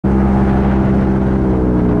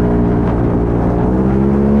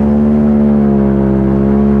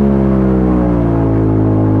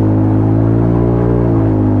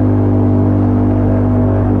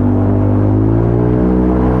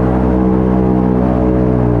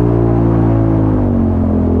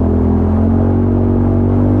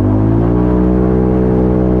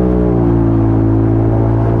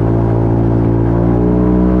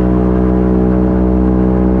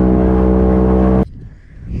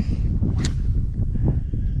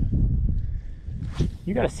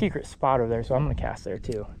You got a secret spot over there, so I'm gonna cast there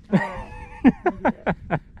too. I'll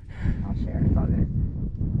share. It's all good.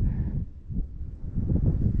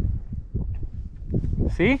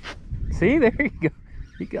 See? See? There you go.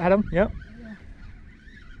 You got him. Yep.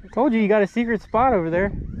 I told you got a secret spot over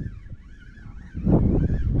there.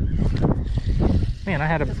 Man, I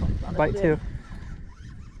had a bite too.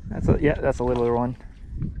 That's a littler one.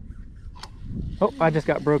 Oh, I just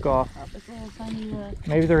got broke off.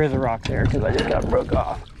 Maybe there is a rock there because I just got broke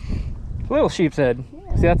off. Little sheepshead.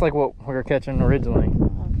 Yeah. See, that's like what we were catching originally.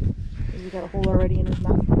 Has he got a hole already in his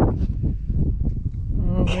mouth? I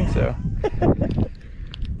don't think so.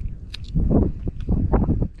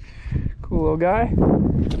 Cool little guy.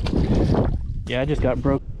 Yeah, I just got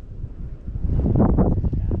broke.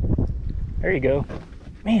 There you go.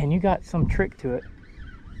 Man, you got some trick to it.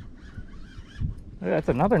 That's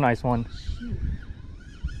another nice one.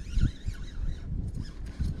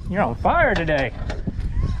 You're on fire today.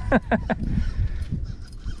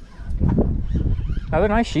 Another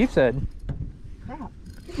nice sheepshead. Crap.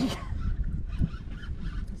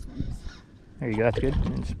 There you go, that's good.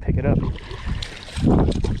 And just pick it up.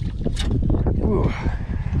 Ooh,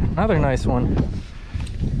 another nice one.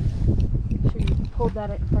 Make sure you hold that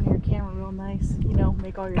in front of your camera real nice. You know,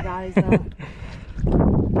 make all your guys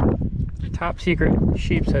Top secret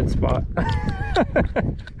sheepshead spot.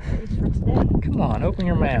 Come on, open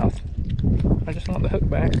your mouth. I just want the hook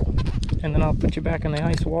back, and then I'll put you back in the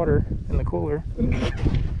ice water in the cooler.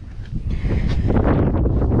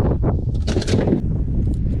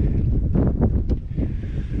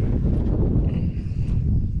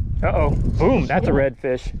 Uh-oh. Boom, that's a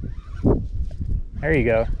redfish. There you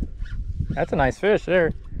go. That's a nice fish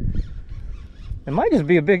there. It might just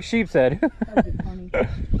be a big sheepshead. That'd be funny.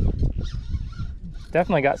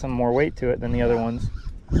 Definitely got some more weight to it than the other ones.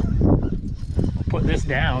 I'll put this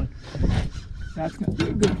down. That's gonna be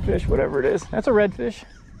a good fish, whatever it is. That's a redfish.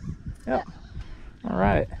 Yep. Yeah. All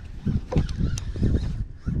right.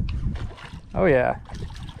 Oh yeah.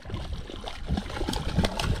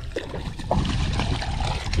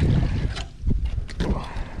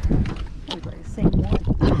 Looks like the same one.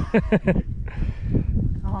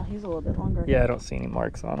 Oh, he's a little bit longer. Yeah, I don't see any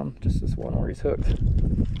marks on him. Just this one where he's hooked.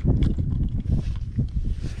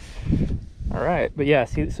 All right, but yeah,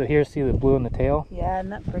 see, so here, see the blue in the tail? Yeah, isn't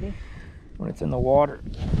that pretty? When it's in the water,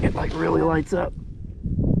 it like really lights up.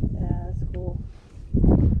 Yeah, that's cool.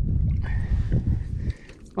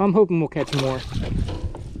 I'm hoping we'll catch more.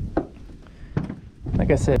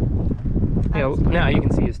 Like I said, you know, now you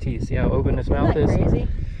can see his teeth. See how open his mouth is? Crazy?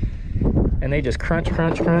 And they just crunch,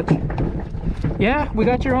 crunch, crunch. Yeah, we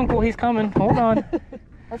got your uncle. He's coming. Hold on.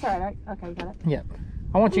 That's all right. Okay, you got it. Yep.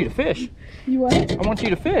 I want you to fish. You what? I want you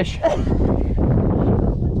to fish.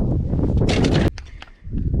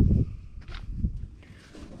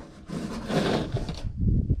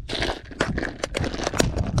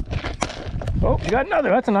 Oh, you got another.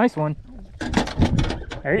 That's a nice one.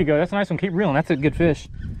 There you go. That's a nice one. Keep reeling. That's a good fish.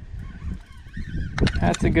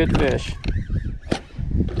 That's a good fish.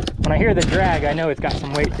 When I hear the drag, I know it's got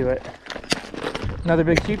some weight to it. Another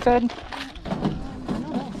big sheepshead?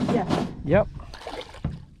 Yeah. Yep.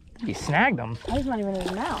 He snagged them. That's not even in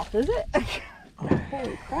his mouth, is it?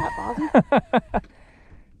 Holy crap, Ozzy.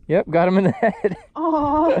 Yep, got him in the head.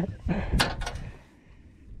 Oh.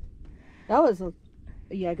 That was a...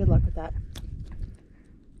 Yeah, good luck with that.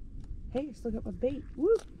 Hey, still got my bait.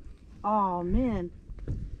 Woo. Oh, man.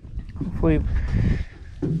 Hopefully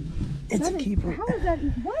it's a keeper. How is that?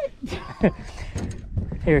 What?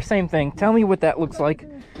 Here, same thing. Tell me what that looks like.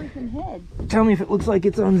 Freaking head. Tell me if it looks like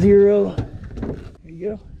it's on zero. There you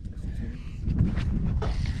go.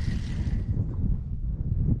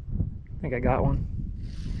 I think I got one.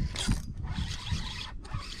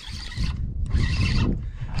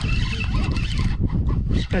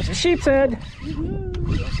 That's a sheepshead.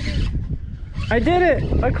 I did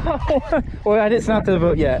it. I caught one. Well, it's not to the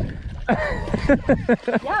boat yet.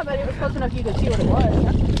 Yeah, but it was close enough you could see what it was.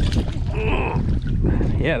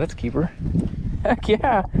 Yeah, that's a keeper. Heck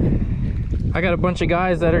yeah. I got a bunch of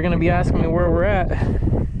guys that are going to be asking me where we're at.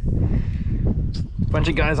 A bunch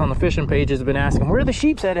of guys on the fishing pages have been asking, where are the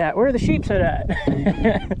sheepshead at? Where are the sheepshead at?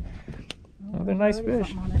 Oh, they're nice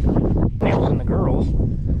fish. Nails in the girls.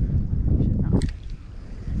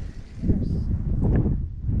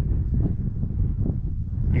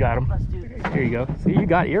 You got them. Let's do this. Here you go. See, you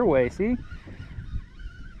got your way. See?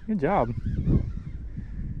 Good job.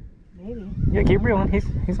 Maybe. Yeah, keep reeling.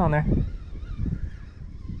 He's on there.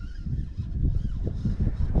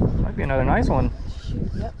 Might be another nice one. Shoot,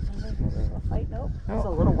 yep. A fight. Nope. It's a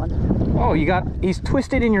little one. Oh, he's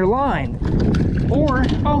twisted in your line. Or,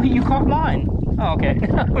 oh, you caught mine. Oh, okay.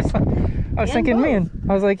 I was thinking, both. man,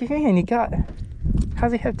 I was like, man, you got,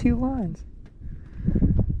 how's he have 2 lines?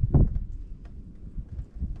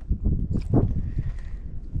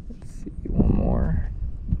 Let's see, one more.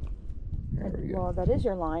 There we go. Well, that is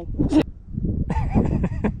your line.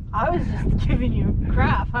 I was just giving you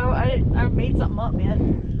crap. I made something up,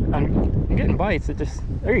 man. You're getting bites. It just,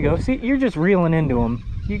 there you go. See, you're just reeling into them.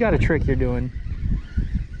 You got a trick you're doing.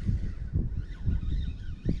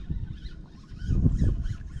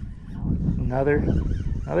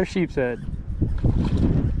 Another sheepshead.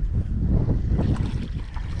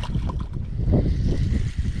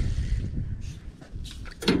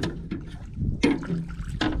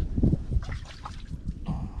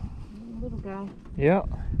 Little guy. Yeah.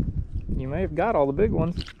 You may have got all the big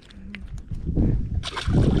ones.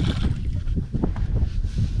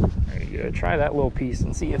 There you go. Try that little piece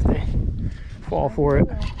and see if they fall for it.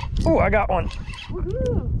 Oh, I got one.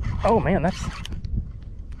 Oh man, that's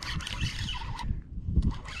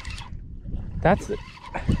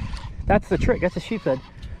the trick. That's a sheepshead.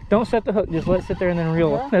 Don't set the hook, just let it sit there and then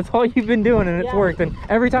reel. That's all you've been doing, and it's worked. And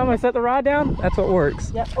every time I set the rod down, that's what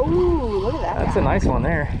works. Yep. Oh, look at that. That's a nice one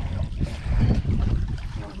there.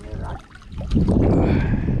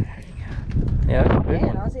 Yeah, that's a big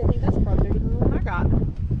one. Honestly, I think that's probably bigger than the one I got.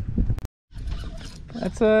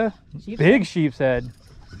 That's a big sheepshead.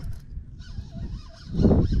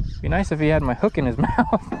 Be nice if he had my hook in his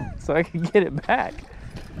mouth so I could get it back.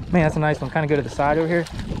 Man, that's a nice one. Kind of go to the side over here.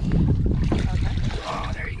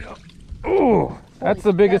 Oh, there you go. Oh, that's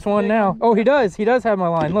the biggest one now. Oh, he does have my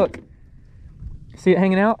line. Look. See it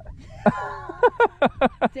hanging out?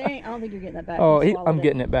 Dang, I don't think you're getting that back. Oh, I'm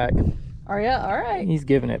getting it back. Are you? All right. He's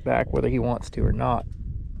giving it back whether he wants to or not.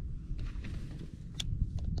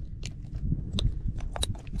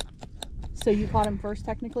 So you caught him first,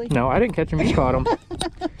 technically? No, I didn't catch him. You caught him.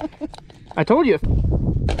 I told you.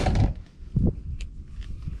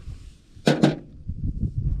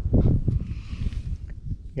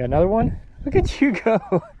 You got another one? Look at you go.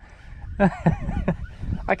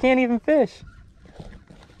 I can't even fish.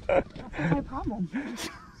 That's my problem.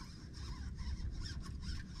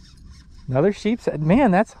 Another sheepshead.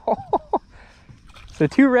 Man, that's all. So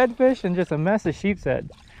 2 redfish and just a mess of sheepshead.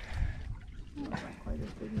 Not quite as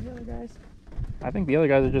big as the other guys. I think the other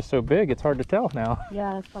guys are just so big, it's hard to tell now.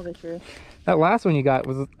 Yeah, that's probably true. That last one you got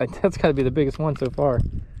was, that's got to be the biggest one so far.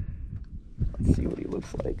 Let's see what he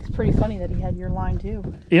looks like. It's pretty funny that he had your line too.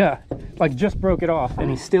 Yeah, like just broke it off and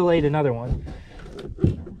he still ate another one.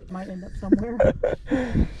 Might end up somewhere. Look at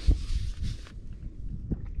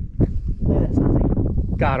that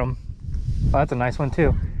something. Got him. Oh, that's a nice one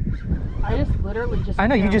too. I just literally just. I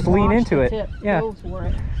know, you just lean into it. Yeah. Go for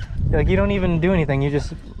it. Like you don't even do anything. You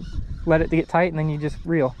just let it get tight and then you just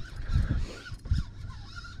reel.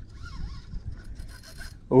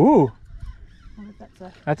 Ooh.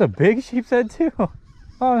 That's a big sheepshead too.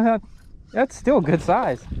 Oh, that's still a good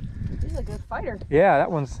size. He's a good fighter. Yeah,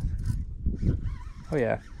 that one's. Oh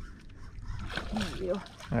yeah. Thank you.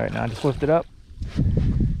 All right, now just lift it up. You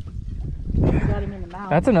got him in the mouth.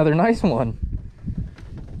 That's another nice one.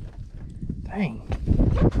 Dang.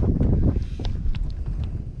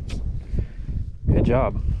 Good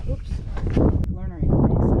job. Oops. Learner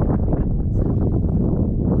anyways.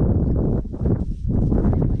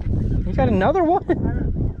 You got another one?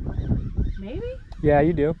 Maybe? Yeah,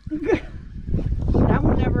 you do. That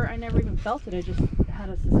one I never even felt it. I just had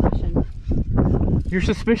a suspicion. Your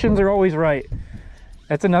suspicions are always right.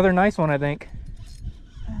 That's another nice one, I think.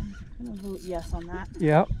 I'm gonna vote yes on that.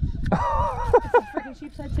 Yep. It's a freaking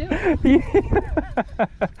sheepshead too. Yeah.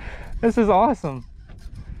 This is awesome.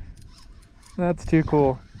 That's too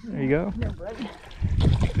cool. There you go.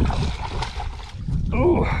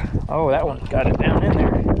 Ooh. Oh, that one got it down in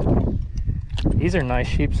there. These are nice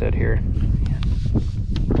sheepshead here.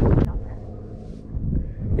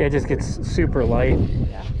 Yeah, it just gets super light.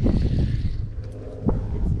 Yeah.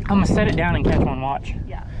 I'm gonna set it down and catch one, watch.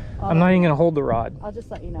 Yeah. I'm not even gonna hold the rod. I'll just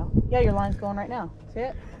let you know. Yeah, your line's going right now. See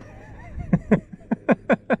it?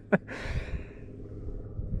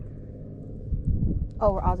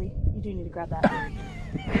 Oh, Ozzy, you do need to grab that.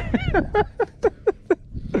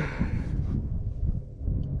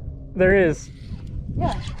 There is.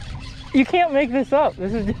 Yeah. You can't make this up.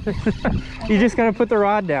 This is just, you're just gonna put the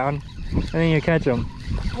rod down and then you catch them.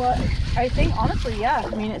 Well, I think honestly, yeah.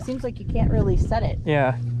 I mean, it seems like you can't really set it.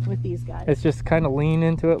 Yeah. With these guys. It's just kind of lean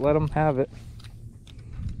into it, let them have it.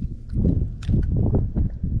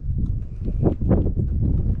 I'll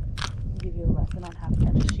give you a lesson on how to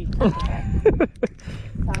catch a sheep. That's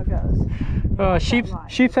how it goes.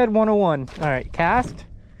 Sheepshead 101. All right, cast.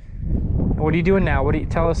 What are you doing now? What do you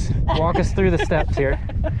tell us? Walk us through the steps here.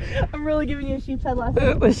 I'm really giving you a sheepshead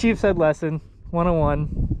lesson. The sheepshead lesson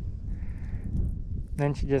 101.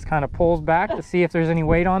 Then she just kind of pulls back to see if there's any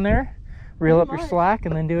weight on there. Reel up your slack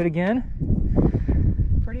and then do it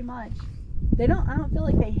again. Pretty much. They don't. I don't feel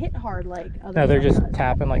like they hit hard like other. No, they're just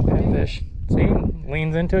tapping like pinfish. See,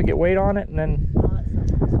 leans into it, get weight on it, and then. Oh, that's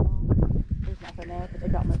so small. There's nothing there, but they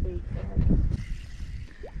got my bait.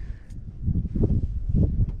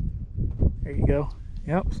 There you go.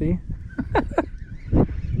 Yep. See.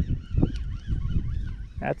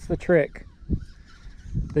 That's the trick.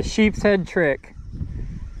 The sheep's head trick.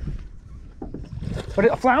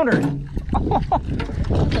 What? A flounder. That's a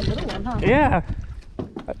little one, huh? Yeah.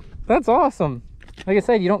 That's awesome. Like I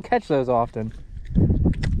said, you don't catch those often.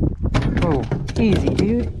 Oh, easy,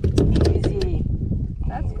 dude. Easy.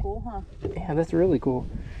 That's cool, huh? Yeah, that's really cool.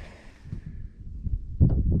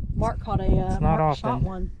 Mark caught a not Mark often. shot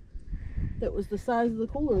one that was the size of the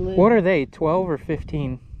cooler lid. What are they, 12 or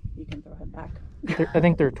 15? You can throw him back. I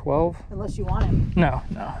think they're 12. Unless you want him. No.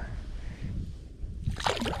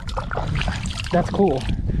 That's cool.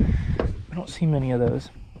 I don't see many of those.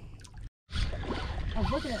 I was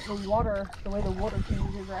looking at the water, the way the water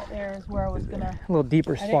changes right there is where I was gonna. A little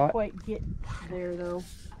deeper I didn't spot. quite get there though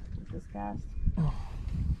with this cast. A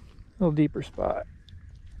little deeper spot.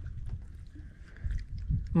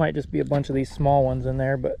 Might just be a bunch of these small ones in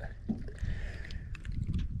there, but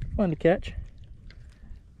fun to catch.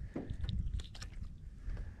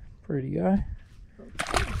 Pretty guy.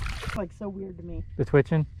 It's like so weird to me. The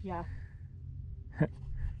twitching? Yeah.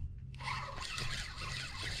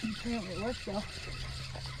 Apparently it works though.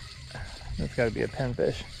 That's got to be a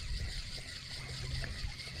pinfish.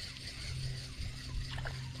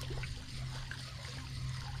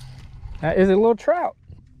 That is a little trout.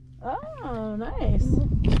 Oh, nice.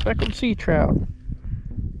 Speckled sea trout.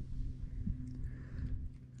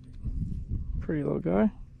 Pretty little guy.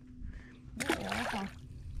 Yeah.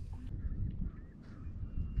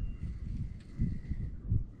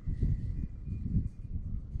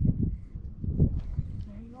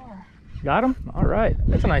 Got him? All right.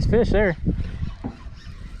 That's a nice fish there.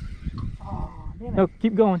 Oh, damn it. No,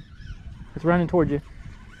 keep going. It's running towards you.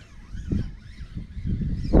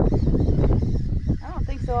 I don't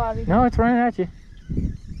think so, Ozzy. No, it's running at you.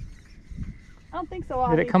 I don't think so,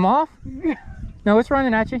 Ozzy. Did it come off? No, it's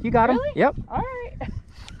running at you. You got him? Really? Yep. All right.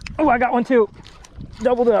 Oh, I got one too.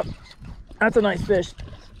 Doubled up. That's a nice fish.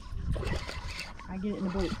 I get it in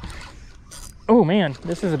the boat. Oh man,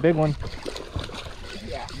 this is a big one.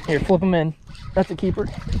 Yeah. Here, flip them in. That's a keeper.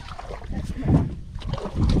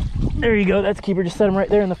 There you go. That's a keeper. Just set him right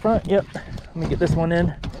there in the front. Yep. Let me get this one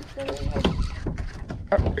in.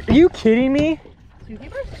 Are you kidding me? Two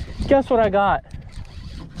keepers? Guess what I got?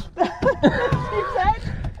 Sheepshead?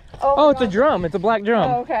 Oh, it's a drum. It's a black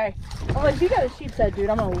drum. Oh, okay. I'm like, if you got a sheepshead, dude,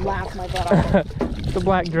 I'm gonna laugh my butt off. It's a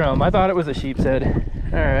black drum. I thought it was a sheepshead.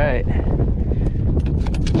 All right.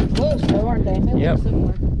 Close though, aren't they? They Yep. look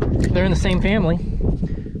similar. They're in the same family.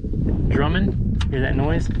 Drumming. Hear that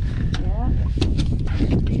noise? Yeah.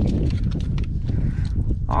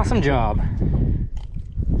 Awesome job.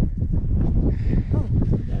 Oh,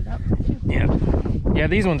 we got it up too. Yeah. Yeah,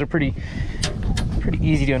 these ones are pretty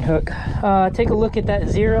easy to unhook. Take a look at that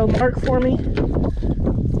 0 mark for me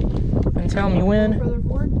and tell me when. Further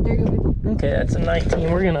forward. There you go, baby. Okay, that's a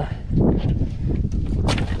 19. We're gonna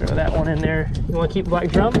throw that one in there. You want to keep black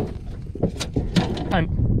drum?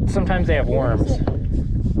 Sometimes they have worms. You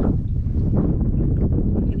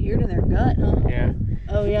can hear it in their gut, huh? Yeah.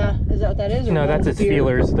 Oh yeah. Is that what that is? Or No, that's worms its feeder?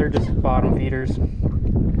 feelers. They're just bottom feeders.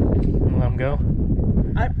 Let them go.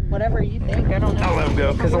 Whatever you think. I don't know. I'll let them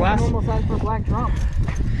go because the last. Normal size for a black drum.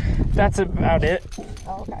 That's about it.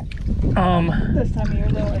 Oh, okay. This time of year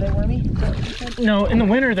though, are they wormy? Is that what you said? No, in the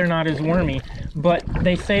winter they're not as wormy, but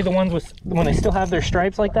they say the ones with when they still have their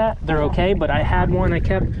stripes like that, they're okay. But I had one I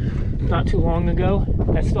kept not too long ago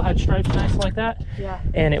that still had stripes nice like that, Yeah.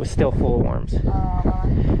 and it was still full of worms.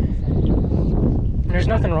 There's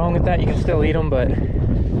nothing wrong with that. You can still eat them, but They're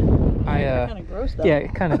kind of gross though. yeah,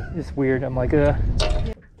 it kind of is weird. I'm like, peel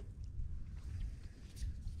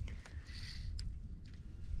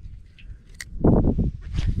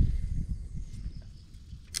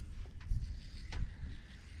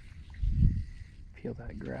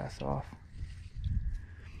that grass off.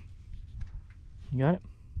 You got it?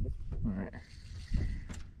 All right.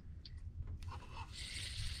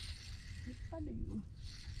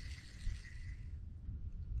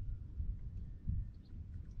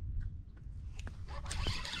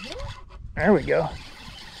 There we go.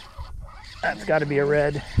 That's got to be a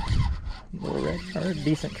red, little red, or a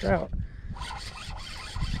decent trout.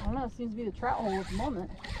 Oh don't know. It seems to be the trout hole at the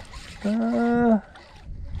moment.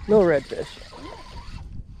 Little redfish.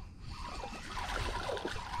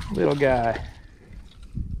 Little guy.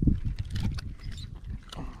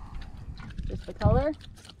 Just the color?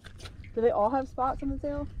 Do they all have spots on the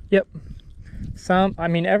tail? Yep. Some, I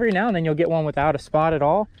mean, every now and then you'll get one without a spot at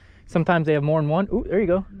all. Sometimes they have more than one. Ooh, there you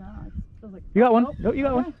go. No, it feels like... You got one? Nope. No, you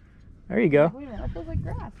got Okay. one. There you go. Wait a minute, that feels like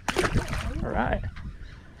grass. All right.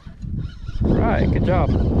 All right, good job.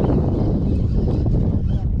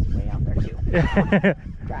 Way out there too.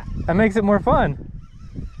 Grass. That makes it more fun.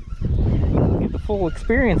 Get the full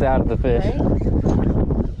experience out of the fish. Right?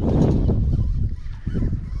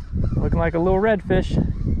 Looking like a little redfish.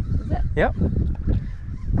 Is it? Yep.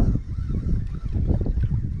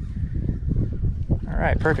 All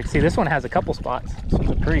right, perfect. See, this one has a couple spots. This one's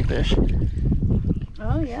a pretty fish.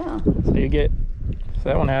 Oh yeah. So you get, so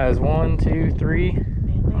that one has 1, 2, 3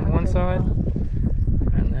 on one side,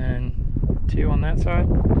 and then 2 on that side.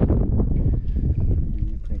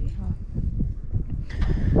 Pretty, huh?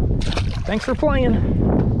 Thanks for playing.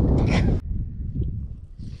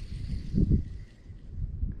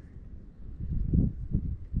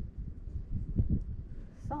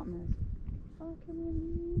 Something is fucking with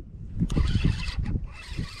me.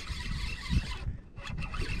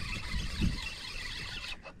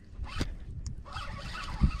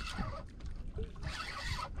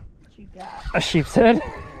 What you got? A sheepshead.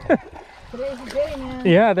 Today's a day, man.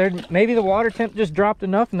 Yeah, they're, maybe the water temp just dropped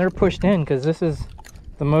enough and they're pushed in, because this is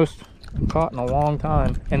the most I've caught in a long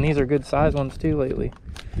time. And these are good size ones too lately.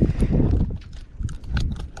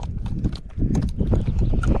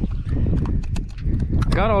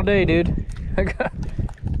 Got all day, dude.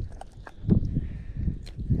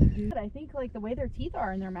 Dude, I think like the way their teeth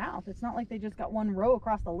are in their mouth, it's not like they just got one row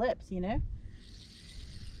across the lips, you know?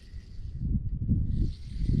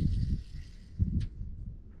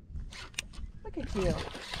 Look at you.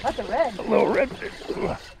 That's a red. A little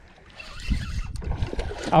redfish.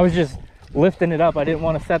 I was just lifting it up. I didn't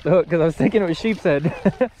want to set the hook because I was thinking it was sheepshead.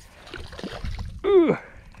 Ooh.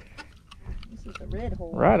 This is the red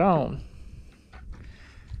hole. Right on.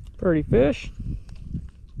 Pretty fish.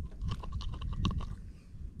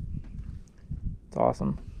 It's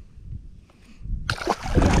awesome. He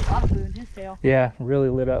has a lot of blue in his tail. Yeah, really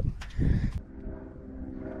lit up.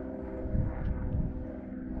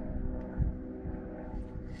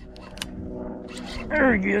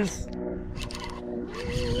 There he is.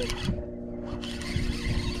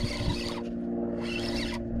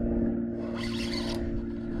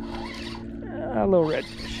 A little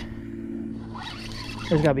redfish.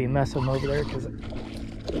 There's gotta be a mess of them over there because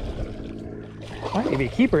might be a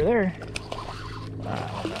keeper there.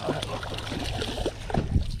 I don't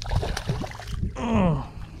know.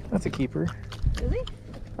 That's a keeper. Is he?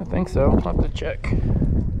 I think so. I'll have to check.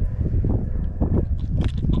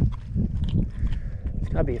 There's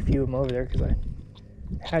gotta be a few of them over there because I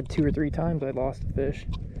had 2 or 3 times I lost a fish.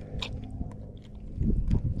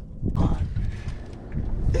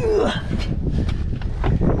 Ugh.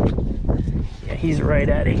 Yeah, he's right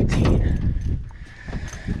at 18.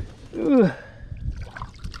 Ugh.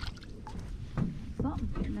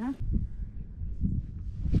 Something, you know?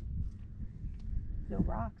 Feel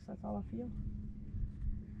rocks, that's all I feel.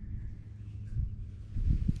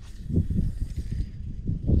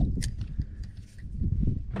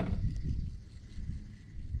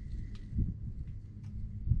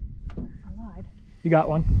 I lied. You got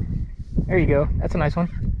one. There you go. That's a nice one.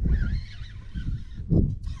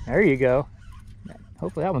 There you go.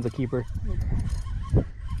 Hopefully that one's a keeper.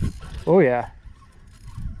 Oh yeah.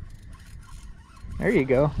 There you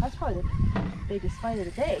go. That's probably the biggest fight of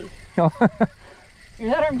the day. Either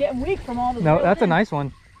that or I'm getting weak from all the... No, that's a nice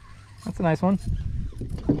one. That's a nice one.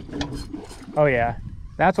 Oh yeah.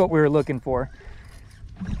 That's what we were looking for.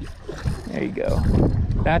 There you go.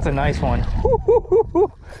 That's a nice one.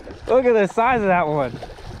 Look at the size of that one.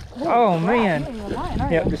 Oh man.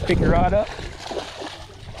 Yep, just pick your rod up.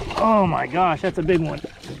 Oh my gosh, that's a big one.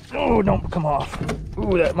 Oh, don't come off.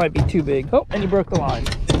 Ooh, that might be too big. Oh, and you broke the line.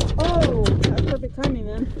 Oh, that's perfect timing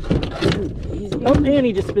then. Easy. Oh, and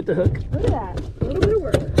he just spit the hook. Look at that. A little bit of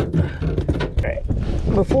work. All right,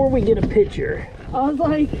 before we get a picture, I was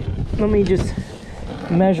like... let me just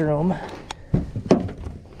measure them.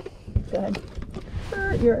 Go ahead.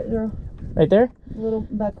 You're Right there? a little,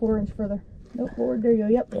 about 1/4 inch further. Nope, forward. There you go.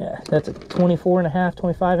 Yep. Yeah, that's a 24.5,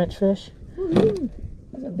 25-inch fish.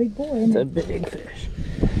 That's a big boy, It's isn't a it? big fish.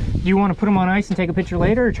 Do you want to put them on ice and take a picture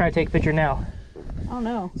later, or try to take a picture now? I don't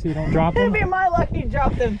know. So you don't drop It'd them? be my luck to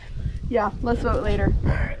drop them. Yeah, let's vote later.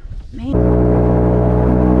 Man.